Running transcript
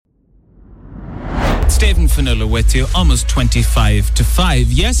Dave and Fionnuala with you, almost 25 to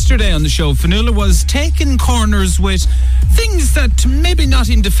 5. Yesterday on the show, Fionnuala was taking corners with things that maybe not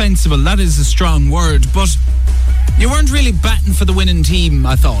indefensible, that is a strong word, but you weren't really batting for the winning team,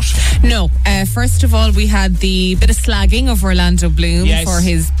 I thought. No. First of all, we had the bit of slagging of Orlando Bloom for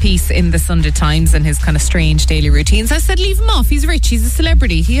his piece in the Sunday Times and his kind of strange daily routines. I said, leave him off. He's rich. He's a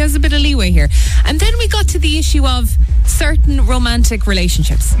celebrity. He has a bit of leeway here. And then we got to the issue of certain romantic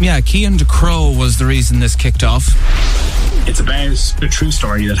relationships. Yeah, Cian De Croo was the reason this kicked off. It's about a true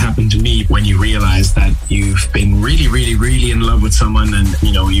story that happened to me when you realise that you've been really, really, really in love with someone and,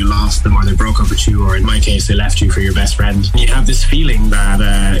 you know, you lost them or they broke up with you, or in my case, they left you for your best friend. And you have this feeling that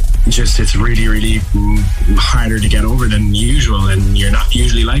it's really, really harder to get over than usual, and you're not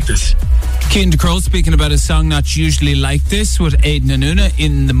usually like this. Cian De Croo speaking about a song Not Usually Like This with Aidan and Una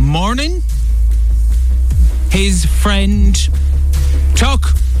in the morning. His friend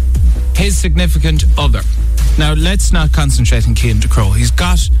took his significant other. Now, let's not concentrate on Cian De Croo. He's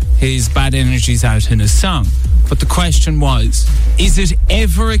got his bad energies out in his song. But the question was, is it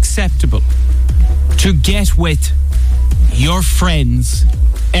ever acceptable to get with your friend's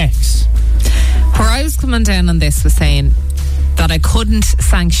ex? Where I was coming down on this was saying that I couldn't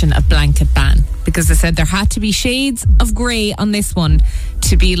sanction a blanket ban, because I said there had to be shades of grey on this one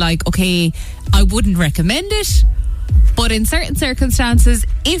to be like, okay, I wouldn't recommend it, but in certain circumstances,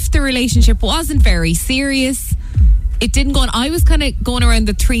 if the relationship wasn't very serious, it didn't go on. I was kind of going around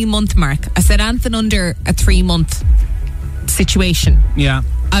the 3-month mark. I said anything under a 3-month situation. Yeah.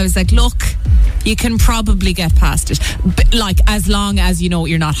 I was like, look, you can probably get past it. But like, as long as, you know,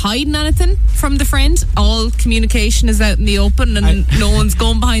 you're not hiding anything from the friend, all communication is out in the open and no one's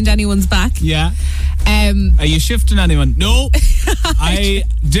going behind anyone's back. Yeah. Are you shifting anyone? No. I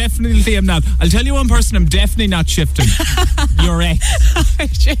definitely am not. I'll tell you one person I'm definitely not shifting. Your ex.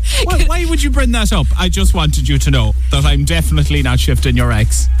 Why would you bring that up? I just wanted you to know that I'm definitely not shifting your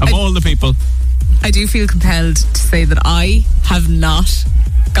ex. Of all the people. I do feel compelled to say that I have not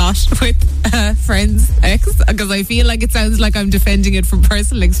got with a friend's ex, because I feel like it sounds like I'm defending it from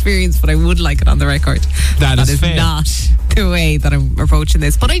personal experience, but I would like it on the record. That is fair. Not the way that I'm approaching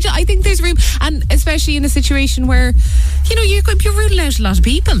this, but I think there's room, and especially in a situation where, you know, you're ruling out a lot of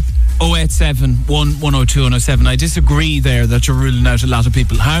people. 087 102 107. I disagree there that you're ruling out a lot of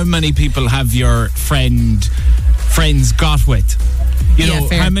people. How many people have your friends got with? You know,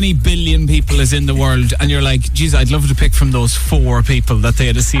 how many billion people is in the world, and you're like, geez, I'd love to pick from those 4 people that they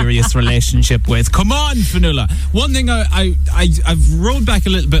had a serious relationship with. Come on, Fionnuala. One thing I've rolled back a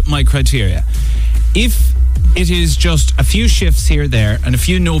little bit my criteria. If it is just a few shifts here, there, and a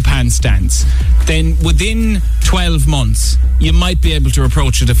few no pants stands, then within 12 months, you might be able to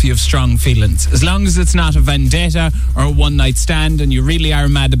approach it if you have strong feelings. As long as it's not a vendetta or a one-night stand and you really are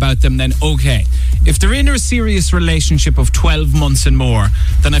mad about them, then okay. If they're in a serious relationship of 12 months and more,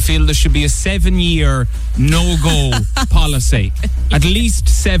 then I feel there should be a 7-year no-go policy. At least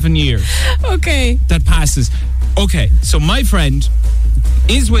 7 years. Okay. That passes. Okay, so my friend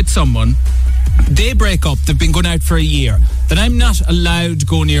is with someone, they break up, they've been going out for a year, then I'm not allowed to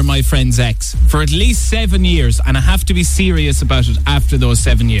go near my friend's ex for at least 7 years, and I have to be serious about it after those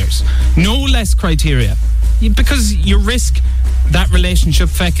 7 years. No less criteria. Because you risk that relationship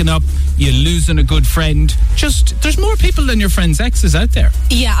fecking up, you losing a good friend. Just, there's more people than your friend's exes out there.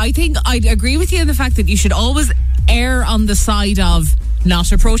 Yeah, I think I'd agree with you in the fact that you should always err on the side of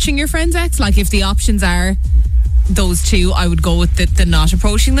not approaching your friend's ex. Like, if the options are those two, I would go with the not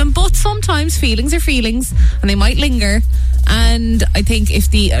approaching them. But sometimes feelings are feelings and they might linger, and I think if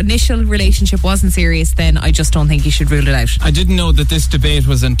the initial relationship wasn't serious, then I just don't think you should rule it out. I didn't know that this debate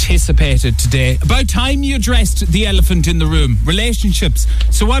was anticipated today. About time you addressed the elephant in the room, relationships.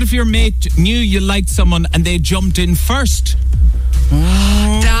 So what if your mate knew you liked someone and they jumped in first?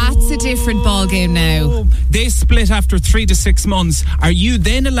 That's a different ballgame now. They split after 3 to 6 months. Are you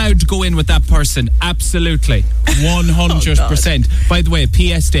then allowed to go in with that person? Absolutely. 100%. By the way,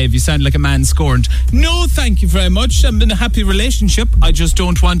 P.S. Dave, you sound like a man scorned. No, thank you very much. I'm in a happy relationship. I just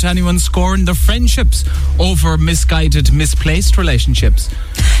don't want anyone scoring their friendships over misguided, misplaced relationships.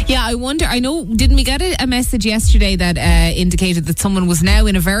 Yeah, I wonder, I know, didn't we get a message yesterday that indicated that someone was now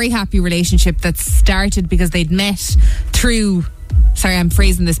in a very happy relationship that started because they'd met through... Sorry, I'm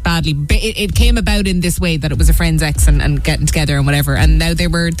phrasing this badly. But it came about in this way, that it was a friend's ex and getting together and whatever, and now they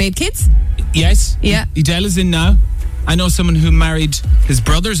had kids? Yes. Yeah. Edel is in now. I know someone who married his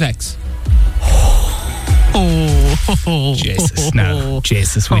brother's ex. Oh, Jesus, no.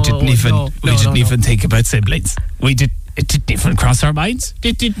 Jesus, we didn't even think about siblings. It didn't even cross our minds.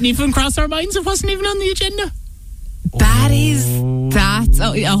 It didn't even cross our minds. It wasn't even on the agenda. That is, that's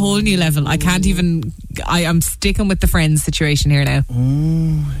a whole new level. I can't even, I'm sticking with the Friends situation here now.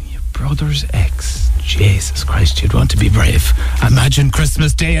 Oh, your brother's ex. Jesus Christ, you'd want to be brave. Imagine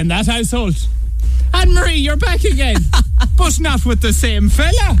Christmas Day in that household. Anne-Marie, you're back again. But not with the same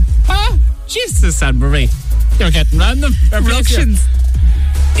fella. Huh? Jesus, Anne-Marie. You're getting random. Productions.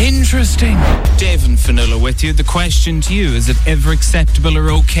 Interesting. Dave and Fionnuala with you. The question to you, is it ever acceptable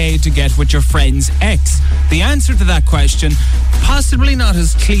or okay to get with your friend's ex? The answer to that question, possibly not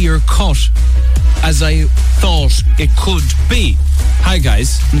as clear cut as I thought it could be. Hi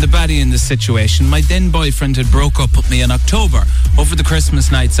guys, I'm the baddie in this situation. My then boyfriend had broke up with me in October. Over the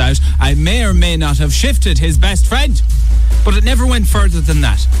Christmas nights out, I may or may not have shifted his best friend. But it never went further than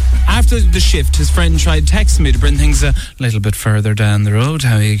that. After the shift, his friend tried texting me to bring things a little bit further down the road.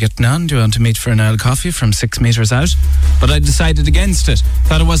 How are you getting on? Do you want to meet for an Isle coffee from 6 metres out? But I decided against it.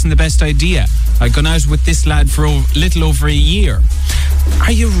 Thought it wasn't the best idea. I'd gone out with this lad for a little over a year.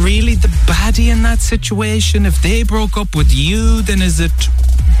 Are you really the baddie in that situation? If they broke up with you, then is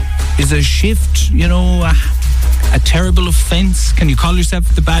a shift, a terrible offence? Can you call yourself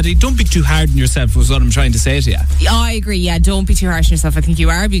the baddie? Don't be too hard on yourself, was what I'm trying to say to you. I agree, yeah, don't be too harsh on yourself. I think you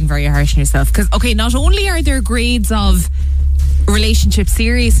are being very harsh on yourself. Because, okay, not only are there grades of relationship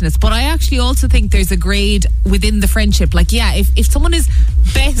seriousness, but I actually also think there's a grade within the friendship. Like, yeah, if someone is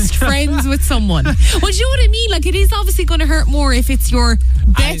best friends with someone, well, do you know what I mean? Like, it is obviously going to hurt more if it's your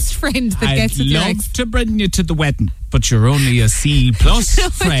best friend that gets with your ex. I'd love to bring you to the wedding, but you're only a C+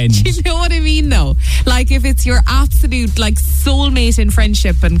 friend. Do you know what I mean, though? Like, if it's your absolute, like, soulmate in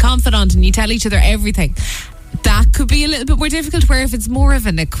friendship and confidant and you tell each other everything, that could be a little bit more difficult. Where if it's more of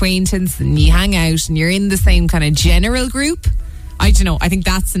an acquaintance and you hang out and you're in the same kind of general group, I don't know. I think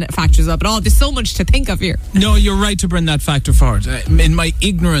that's a factor as well. But there's so much to think of here. No, you're right to bring that factor forward. In my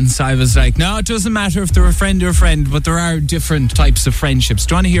ignorance, I was like, no, it doesn't matter if they're a friend or a friend, but there are different types of friendships.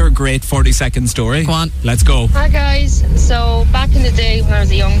 Do you want to hear a great 40-second story? Go on. Let's go. Hi guys. So back in the day when I was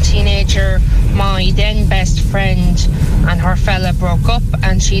a young teenager, my then best friend and her fella broke up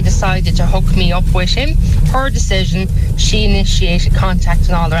and she decided to hook me up with him. Her decision. She initiated contact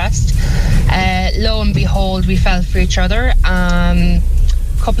and all the rest. Lo and behold, we fell for each other.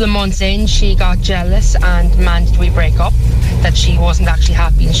 Couple of months in, she got jealous and demanded we break up, that she wasn't actually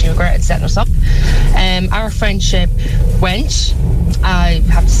happy and she regretted setting us up. Our friendship went. I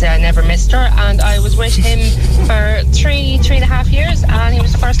have to say I never missed her, and I was with him for 3.5 years, and he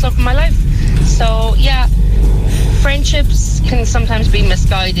was the first love of my life. So yeah, friendships can sometimes be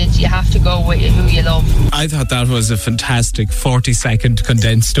misguided. You have to go with who you love. I thought that was a fantastic 40-second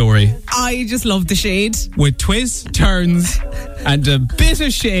condensed story. I just love the shade. With twists, turns, and a bit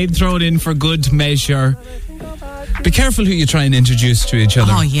of shade thrown in for good measure. Be careful who you try and introduce to each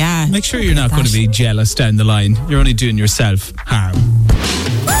other. Oh, yeah. Make sure you're not going to be jealous down the line. You're only doing yourself harm.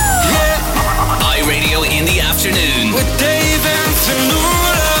 iRadio in the afternoon with Dave and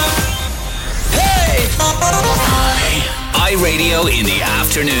Fionnuala. Hey! iRadio in the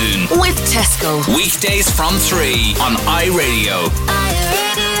afternoon with Tesco. Weekdays from 3 on iRadio.